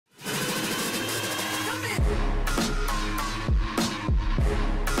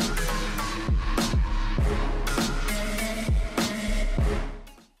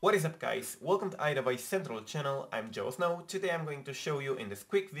What is up, guys? Welcome to iDevice Central channel. I'm Joe Snow. Today I'm going to show you in this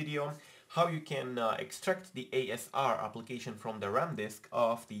quick video how you can extract the ASR application from the Ramdisk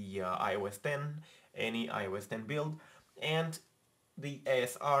of the iOS 10, any iOS 10 build, and the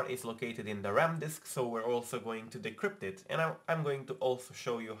ASR is located in the Ramdisk, so we're also going to decrypt it, and I'm going to also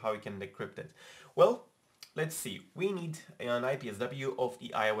show you how you can decrypt it. Well, let's see. We need an IPSW of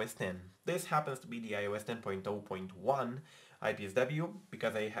the iOS 10. This happens to be the iOS 10.0.1 IPSW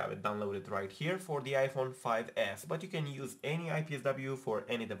because I have it downloaded right here for the iPhone 5S, but you can use any IPSW for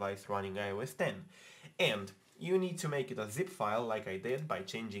any device running iOS 10. And you need to make it a zip file like I did by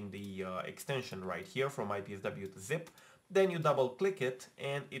changing the extension right here from IPSW to zip. Then you double click it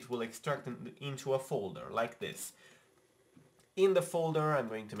and it will extract into a folder like this. In the folder, I'm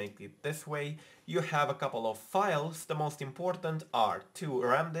going to make it this way, you have a couple of files. The most important are 2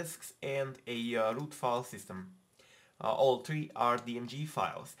 RAM disks and a root file system. All 3 are DMG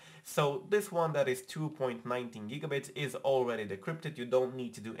files. So this one that is 2.19 gigabits is already decrypted. You don't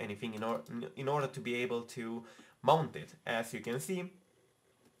need to do anything in order to be able to mount it. As you can see,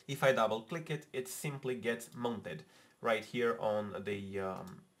 if I double click it, it simply gets mounted right here on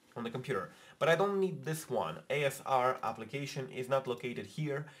the computer. But I don't need this one. ASR application is not located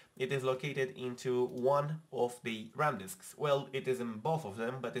here. It is located into one of the RAM disks. Well, it is in both of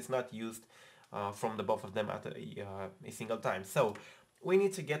them, but it's not used from the both of them at a single time. So we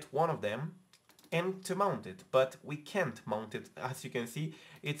need to get one of them and to mount it, but we can't mount it. As you can see,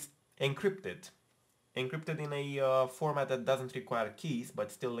 it's encrypted in a format that doesn't require keys,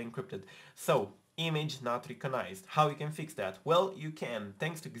 but still encrypted. So image not recognized. How you can fix that? Well, you can,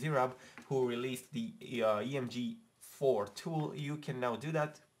 thanks to xerub, who released the EMG4 tool. You can now do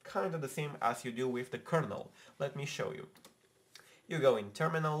that kind of the same as you do with the kernel. Let me show you. You go in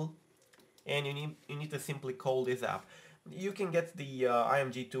terminal, and you need to simply call this app. You can get the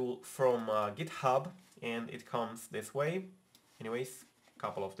IMG tool from GitHub, and it comes this way. Anyways, a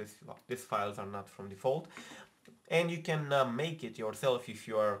couple of these files are not from default, and you can make it yourself if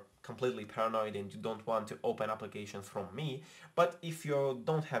you are completely paranoid and you don't want to open applications from me. But if you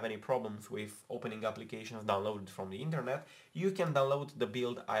don't have any problems with opening applications downloaded from the internet, you can download the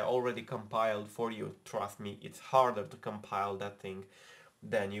build I already compiled for you. Trust me, it's harder to compile that thing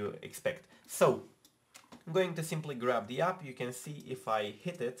than you expect. So I'm going to simply grab the app. You can see if I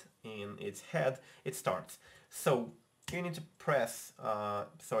hit it in its head, it starts. So you need to press,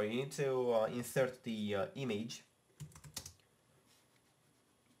 you need to insert the image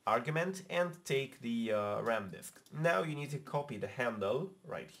argument and take the RAM disk. Now you need to copy the handle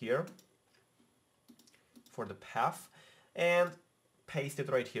right here for the path and paste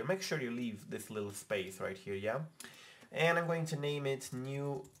it right here. Make sure you leave this little space right here, yeah? And I'm going to name it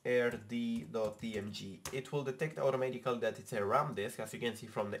new rd.dmg. It will detect automatically that it's a RAM disk, as you can see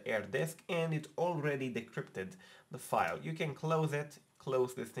from the air disk, and it already decrypted the file. You can close it,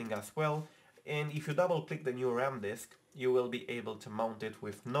 close this thing as well, and if you double click the new RAM disk, you will be able to mount it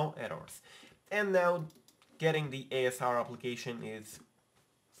with no errors. And now getting the ASR application is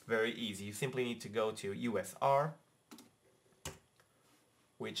very easy. You simply need to go to USR,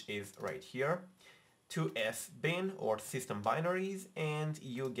 which is right here, to SBin or system binaries, and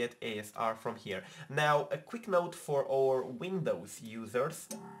you get ASR from here. Now a quick note for our Windows users,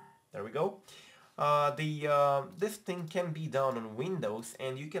 there we go. This thing can be done on Windows,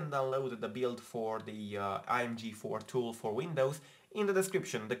 and you can download the build for the IMG4 tool for Windows in the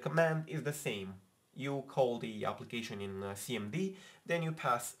description. The command is the same. You call the application in CMD, then you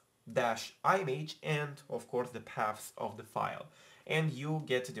pass -image and of course the paths of the file, and you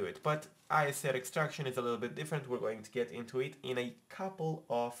get to do it. But ASR extraction is a little bit different. We're going to get into it in a couple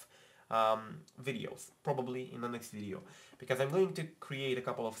of videos, probably in the next video, because I'm going to create a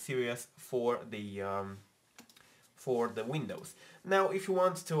couple of series for the Windows. Now if you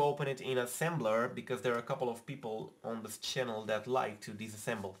want to open it in assembler, because there are a couple of people on this channel that like to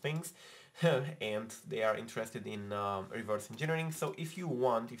disassemble things and they are interested in reverse engineering, so if you're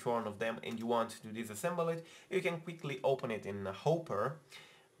one of them and you want to disassemble it, you can quickly open it in Hopper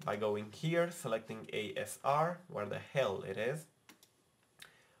by going here, selecting ASR, where the hell it is.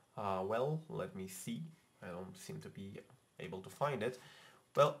 Well, let me see. I don't seem to be able to find it.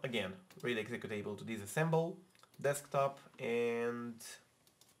 Well, again, read executable to disassemble, desktop, and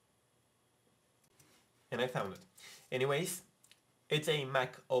I found it. Anyways, it's a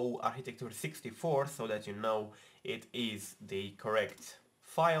Mac O architecture 64, so that you know it is the correct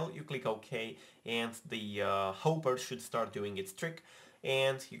file. You click OK, and the Hopper should start doing its trick.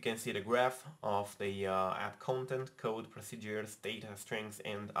 And you can see the graph of the app content, code, procedures, data, strings,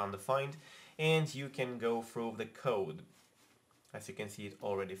 and undefined, and you can go through the code. As you can see, it's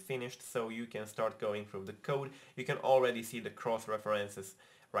already finished, so you can start going through the code. You can already see the cross references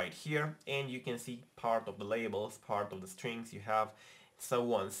right here, and you can see part of the labels, part of the strings you have,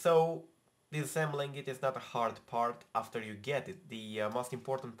 so on. So disassembling it is not a hard part after you get it. The most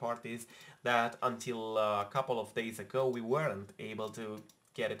important part is that until a couple of days ago we weren't able to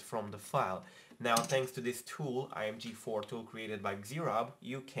get it from the file. Now, thanks to this tool, IMG4 tool created by xerub,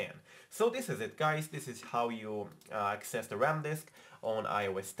 you can. So this is it, guys. This is how you access the Ramdisk on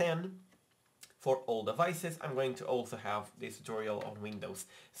iOS 10 for all devices. I'm going to also have this tutorial on Windows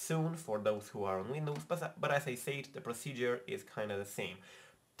soon for those who are on Windows, but as I said, the procedure is kind of the same.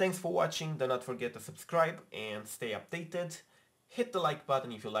 Thanks for watching. Do not forget to subscribe and stay updated. Hit the like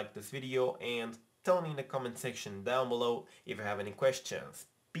button if you liked this video, and tell me in the comment section down below if you have any questions.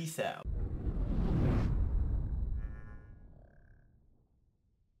 Peace out.